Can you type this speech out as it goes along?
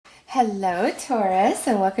Hello, Taurus,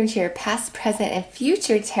 and welcome to your past, present, and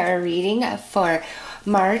future tarot reading for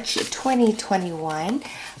March 2021.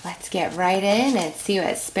 Let's get right in and see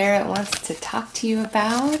what Spirit wants to talk to you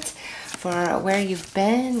about for where you've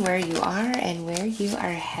been, where you are, and where you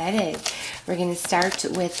are headed. We're going to start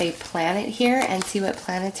with a planet here and see what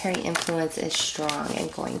planetary influence is strong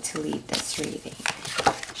and going to lead this reading.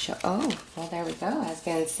 Well, there we go. I was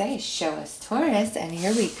going to say, show us Taurus, and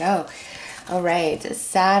here we go. All right,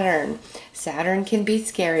 Saturn. Saturn can be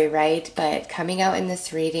scary, right? But coming out in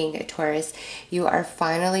this reading, Taurus, you are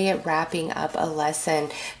finally wrapping up a lesson,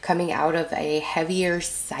 coming out of a heavier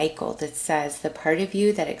cycle that says the part of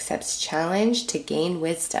you that accepts challenge to gain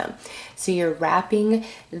wisdom. So you're wrapping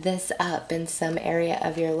this up in some area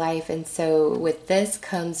of your life. And so with this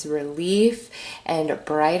comes relief and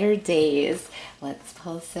brighter days. Let's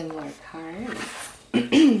pull some more cards.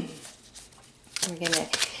 We're going to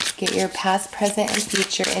get your past, present, and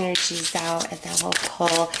future energies out, and then we'll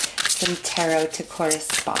pull some tarot to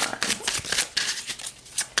correspond.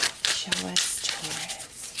 Show us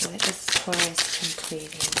Taurus. What is Taurus completing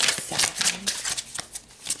with Saturn?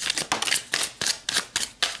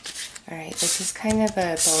 All right, this is kind of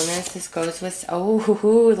a bonus. This goes with,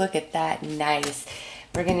 look at that. Nice.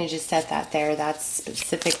 We're going to just set that there. That's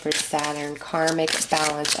specific for Saturn. Karmic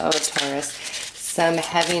balance. Oh, Taurus. Some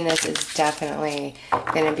heaviness is definitely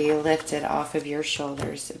going to be lifted off of your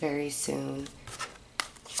shoulders very soon.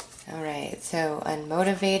 All right, so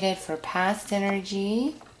unmotivated for past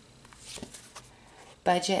energy.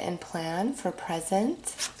 Budget and plan for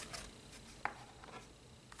present.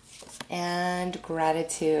 And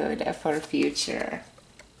gratitude for future.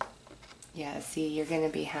 Yeah, see, you're going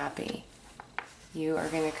to be happy. You are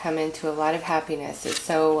going to come into a lot of happiness.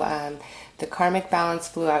 So the karmic balance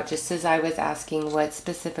flew out just as I was asking what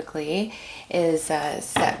specifically is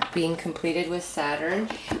being completed with Saturn.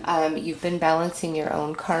 You've been balancing your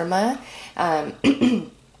own karma,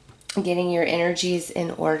 getting your energies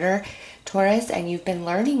in order, Taurus, and you've been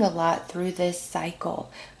learning a lot through this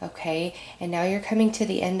cycle, okay? And now you're coming to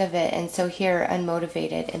the end of it. And so here,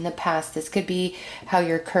 unmotivated in the past, this could be how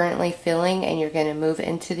you're currently feeling and you're going to move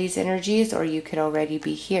into these energies, or you could already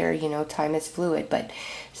be here. You know, time is fluid, but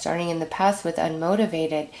starting in the past with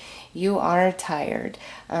unmotivated, you are tired.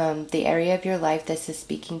 The area of your life this is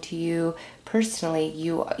speaking to you personally,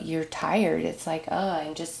 you're tired. It's like,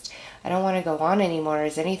 I don't want to go on anymore.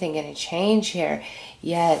 Is anything going to change here?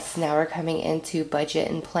 Yes, now we're coming into budget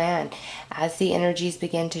and plan. As the energies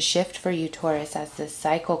begin to shift for you, Taurus, as this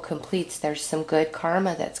cycle completes, there's some good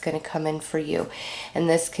karma that's going to come in for you. And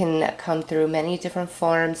this can come through many different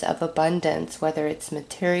forms of abundance, whether it's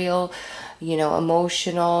material,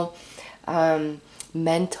 emotional,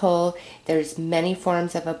 mental. There's many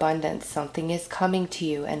forms of abundance. Something is coming to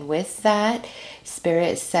you, and with that,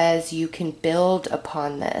 Spirit says you can build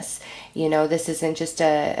upon this. This isn't just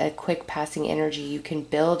a quick passing energy. You can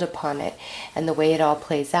build upon it, and the way it all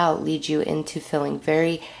plays out leads you into feeling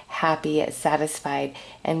very happy, satisfied,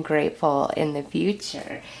 and grateful in the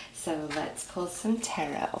future. So let's pull some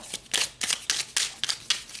tarot.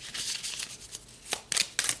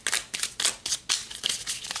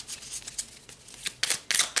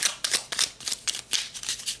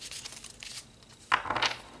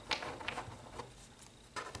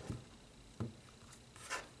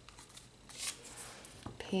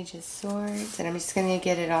 Page of Swords, and I'm just going to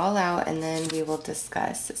get it all out and then we will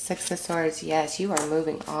discuss. Six of Swords, yes, you are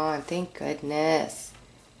moving on, thank goodness.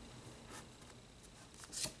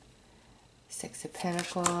 Six of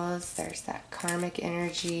Pentacles, there's that karmic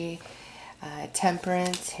energy.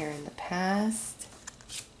 Temperance here in the past.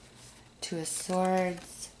 Two of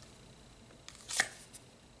Swords.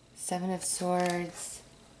 Seven of Swords.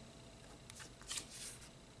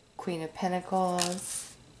 Queen of Pentacles.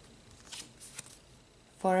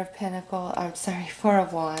 Four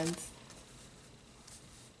of Wands.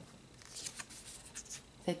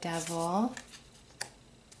 The Devil.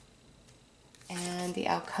 And the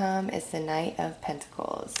outcome is the Knight of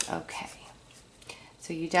Pentacles. Okay.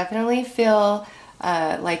 So you definitely feel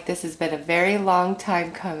like this has been a very long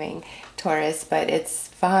time coming, Taurus, but it's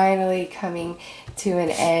finally coming to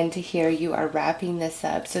an end here. You are wrapping this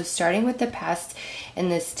up. So starting with the past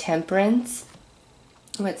and this Temperance,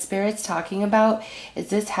 what Spirit's talking about is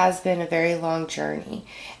this has been a very long journey.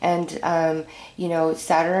 And,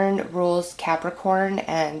 Saturn rules Capricorn,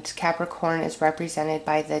 and Capricorn is represented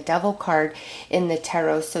by the Devil card in the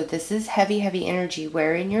tarot. So this is heavy, heavy energy.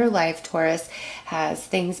 Where in your life, Taurus, has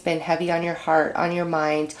things been heavy on your heart, on your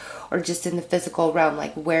mind, or just in the physical realm?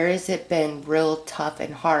 Like, where has it been real tough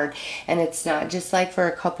and hard? And it's not just like for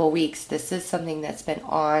a couple weeks. This is something that's been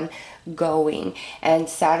going. And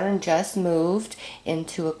Saturn just moved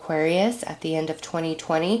into Aquarius at the end of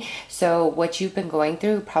 2020. So what you've been going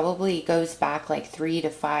through probably goes back like 3 to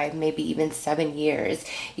 5, maybe even 7 years.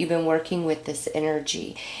 You've been working with this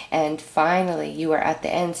energy. And finally, you are at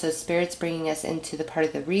the end. So Spirit's bringing us into the part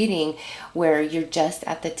of the reading where you're just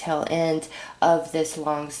at the tail end of this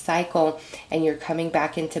long cycle and you're coming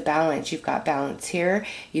back into balance. You've got balance here,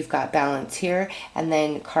 you've got balance here, and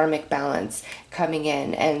then karmic balance coming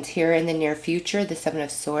in. And here in the near future, the Seven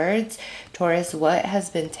of Swords, Taurus, what has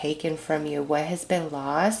been taken from you, what has been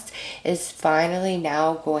lost, is finally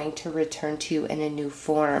now going to return to you in a new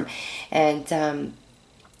form. And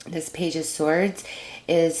this Page of Swords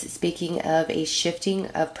is speaking of a shifting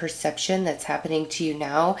of perception that's happening to you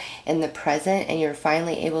now in the present, and you're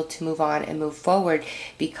finally able to move on and move forward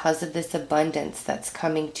because of this abundance that's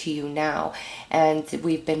coming to you now. And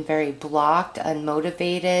we've been very blocked,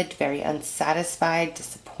 unmotivated, very unsatisfied,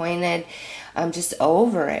 disappointed. I'm just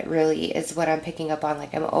over it, really, is what I'm picking up on.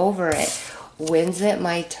 Like, I'm over it. When's it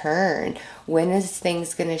my turn? When is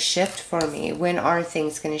things going to shift for me? When are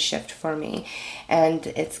things going to shift for me? And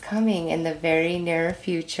it's coming in the very near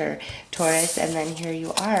future, Taurus. And then here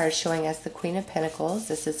you are showing us the Queen of Pentacles.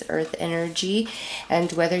 This is Earth energy.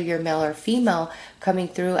 And whether you're male or female coming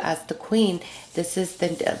through as the Queen, this is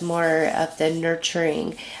the more of the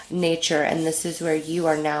nurturing nature. And this is where you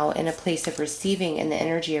are now in a place of receiving, and the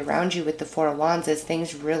energy around you with the Four of Wands is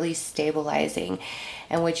things really stabilizing.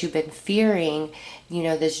 And what you've been fearing, you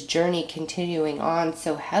know, this journey continuing on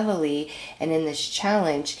so heavily and in this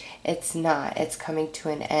challenge, it's not. It's coming to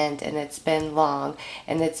an end, and it's been long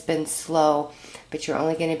and it's been slow, but you're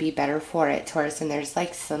only going to be better for it, Taurus. And there's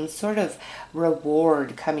like some sort of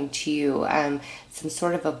reward coming to you, some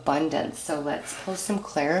sort of abundance. So let's pull some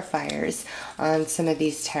clarifiers on some of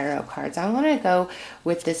these tarot cards. I want to go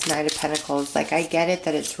with this Knight of Pentacles. Like, I get it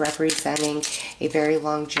that it's representing a very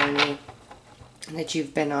long journey that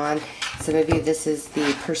you've been on. Some of you, this is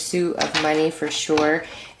the pursuit of money for sure,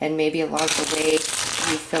 and maybe along the way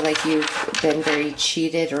you feel like you've been very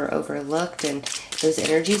cheated or overlooked, and those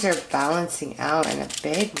energies are balancing out in a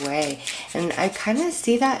big way. And I kind of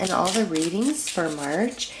see that in all the readings for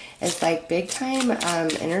March as like big time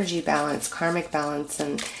energy balance, karmic balance.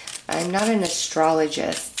 And I'm not an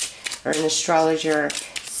astrologist or an astrologer,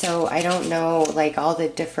 so I don't know like all the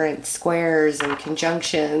different squares and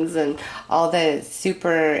conjunctions and all the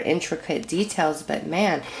super intricate details, but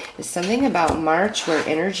man, there's something about March where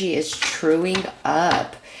energy is truing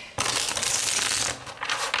up.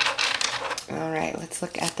 All right, let's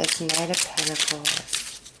look at this Knight of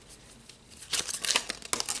Pentacles.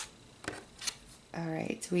 All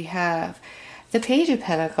right, we have the Page of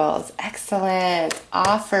Pentacles. Excellent.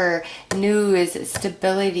 Offer, news,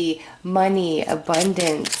 stability, money,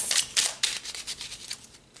 abundance,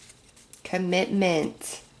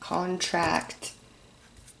 commitment, contract.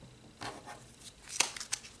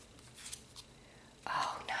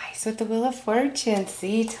 Oh, nice. With the Wheel of Fortune.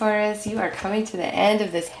 See, Taurus, you are coming to the end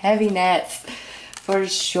of this heaviness for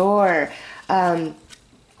sure.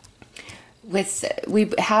 We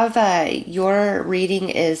have your reading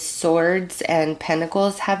is Swords and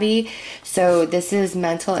Pentacles heavy, so this is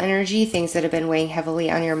mental energy, things that have been weighing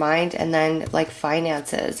heavily on your mind, and then like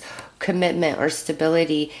finances, commitment or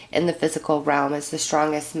stability in the physical realm is the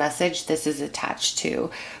strongest message this is attached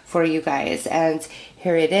to for you guys. And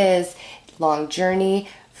here it is, long journey,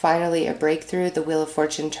 finally a breakthrough, the Wheel of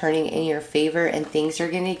Fortune turning in your favor, and things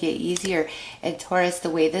are going to get easier. And Taurus, the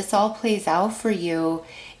way this all plays out for you,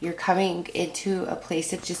 you're coming into a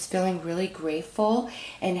place of just feeling really grateful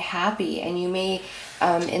and happy. And you may,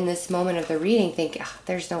 in this moment of the reading, think, oh,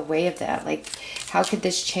 there's no way of that. Like, how could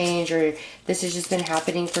this change? Or this has just been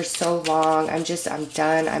happening for so long. I'm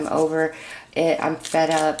done. I'm over it. I'm fed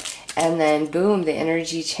up. And then boom, the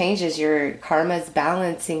energy changes. Your karma's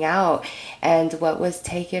balancing out, and what was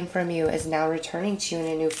taken from you is now returning to you in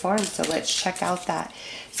a new form. So let's check out that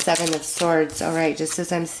Seven of Swords. All right, just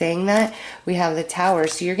as I'm saying that, we have the Tower.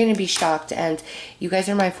 So you're going to be shocked, and you guys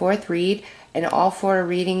are my fourth read, and all four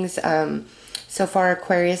readings so far,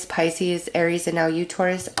 Aquarius, Pisces, Aries, and now you,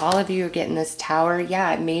 Taurus, all of you are getting this Tower.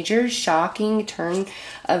 Yeah, major shocking turn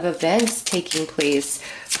of events taking place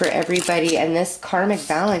for everybody, and this karmic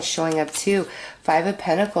balance showing up too. Five of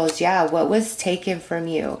Pentacles. Yeah, what was taken from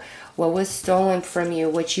you, what was stolen from you,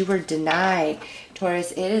 what you were denied,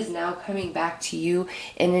 Taurus, it is now coming back to you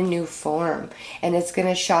in a new form, and it's going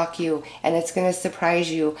to shock you, and it's going to surprise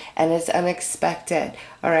you, and it's unexpected.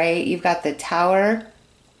 All right, you've got the Tower,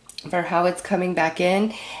 for how it's coming back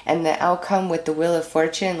in, and the outcome with the Wheel of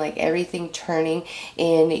Fortune, like everything turning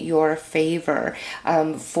in your favor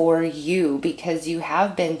for you, because you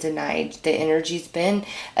have been denied. The energy's been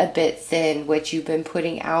a bit thin. What you've been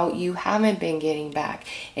putting out, you haven't been getting back,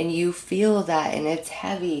 and you feel that, and it's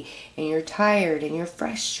heavy, and you're tired, and you're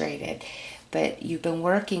frustrated. But you've been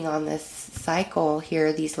working on this cycle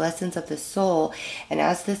here, these lessons of the soul, and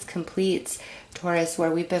as this completes, Taurus,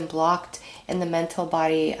 where we've been blocked in the mental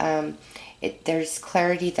body, there's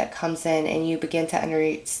clarity that comes in, and you begin to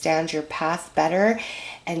understand your path better,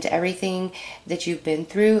 and everything that you've been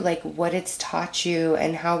through, like what it's taught you,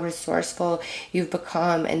 and how resourceful you've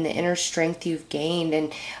become, and the inner strength you've gained,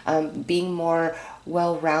 and being more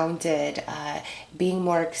well-rounded, being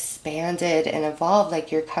more expanded and evolved.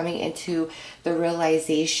 Like you're coming into the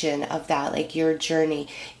realization of that, like your journey,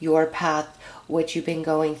 your path, what you've been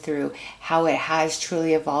going through, how it has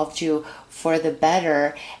truly evolved you for the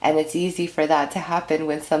better. And it's easy for that to happen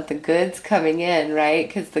when something good's coming in, right?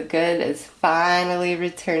 Because the good is finally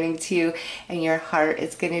returning to you, and your heart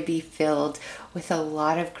is going to be filled with a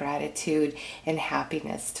lot of gratitude and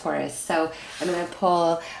happiness, Taurus. So I'm going to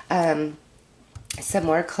pull some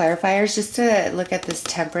more clarifiers just to look at this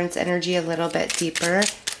temperance energy a little bit deeper.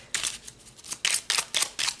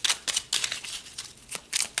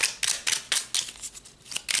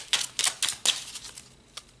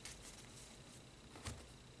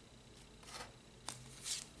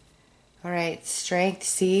 All right, strength.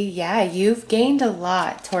 See, yeah, you've gained a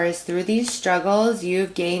lot, Taurus. Through these struggles,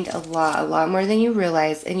 you've gained a lot more than you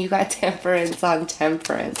realize, and you got temperance on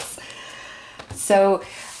temperance. So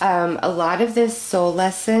a lot of this soul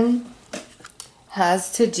lesson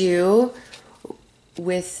has to do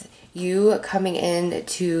with you coming in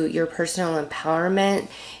to your personal empowerment.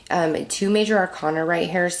 Two major arcana right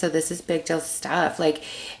here, so this is big deal stuff. Like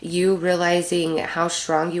you realizing how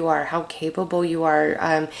strong you are, how capable you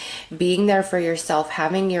are, being there for yourself,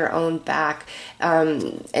 having your own back.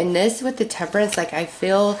 And this with the temperance, like I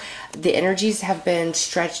feel the energies have been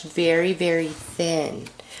stretched very, very thin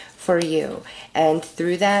for you, and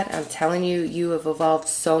through that, I'm telling you, you have evolved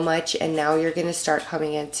so much, and now you're going to start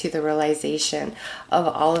coming into the realization of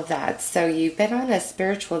all of that. So you've been on a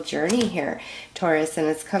spiritual journey here, Taurus, and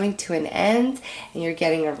it's coming to an end, and you're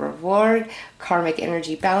getting a reward. Karmic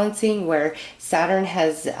energy balancing, where Saturn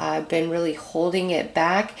has been really holding it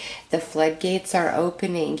back. The floodgates are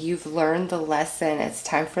opening. You've learned the lesson. It's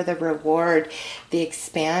time for the reward, the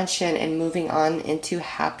expansion, and moving on into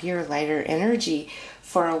happier, lighter energy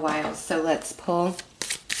for a while. So let's pull a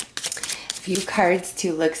few cards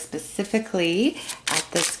to look specifically at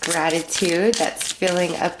this gratitude that's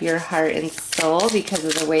filling up your heart and soul because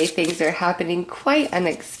of the way things are happening quite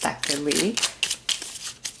unexpectedly.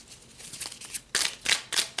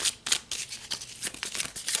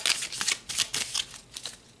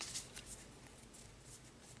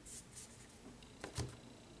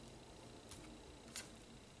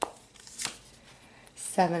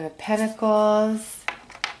 Seven of Pentacles,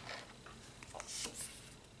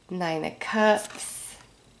 Nine of Cups,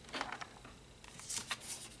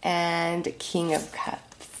 and King of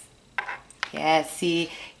Cups. Yeah,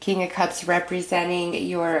 see, King of Cups representing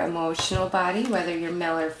your emotional body, whether you're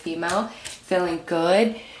male or female, feeling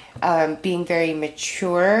good, being very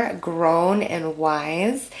mature, grown, and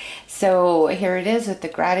wise. So here it is with the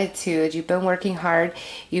gratitude. You've been working hard.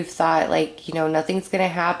 You've thought, like, you know, nothing's going to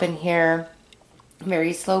happen here.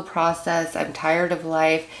 Very slow process. I'm tired of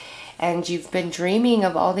life. And you've been dreaming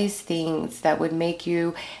of all these things that would make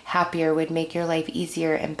you happier, would make your life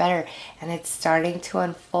easier and better. And it's starting to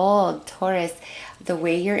unfold, Taurus. The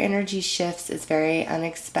way your energy shifts is very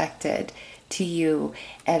unexpected to you,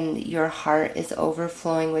 and your heart is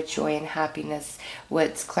overflowing with joy and happiness.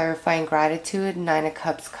 What's clarifying gratitude? Nine of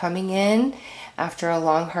Cups coming in after a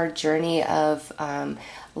long, hard journey of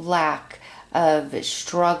lack, of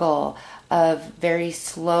struggle, of very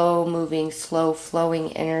slow moving, slow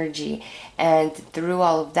flowing energy. And through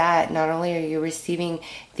all of that, not only are you receiving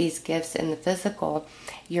these gifts in the physical,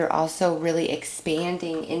 you're also really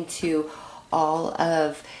expanding into all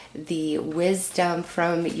of the wisdom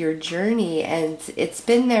from your journey. And it's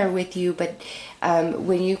been there with you, but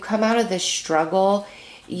when you come out of this struggle,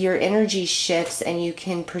 your energy shifts and you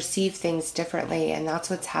can perceive things differently. And that's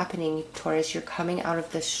what's happening, Taurus. You're coming out of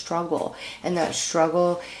this struggle, and that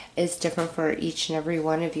struggle is different for each and every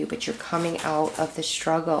one of you, but you're coming out of the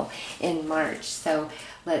struggle in March. So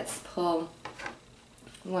let's pull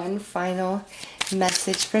one final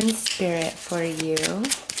message from Spirit for you.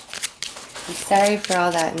 I'm sorry for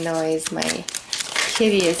all that noise. My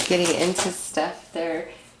kitty is getting into stuff there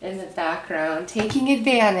in the background, taking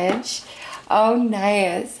advantage. Oh,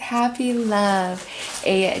 nice. Happy love.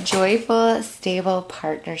 A joyful, stable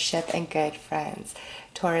partnership and good friends.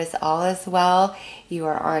 Taurus, all is well. You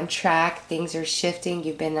are on track. Things are shifting.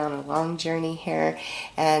 You've been on a long journey here.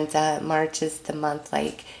 And March is the month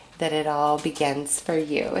like that it all begins for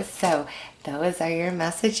you. So those are your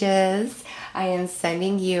messages. I am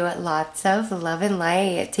sending you lots of love and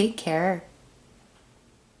light. Take care.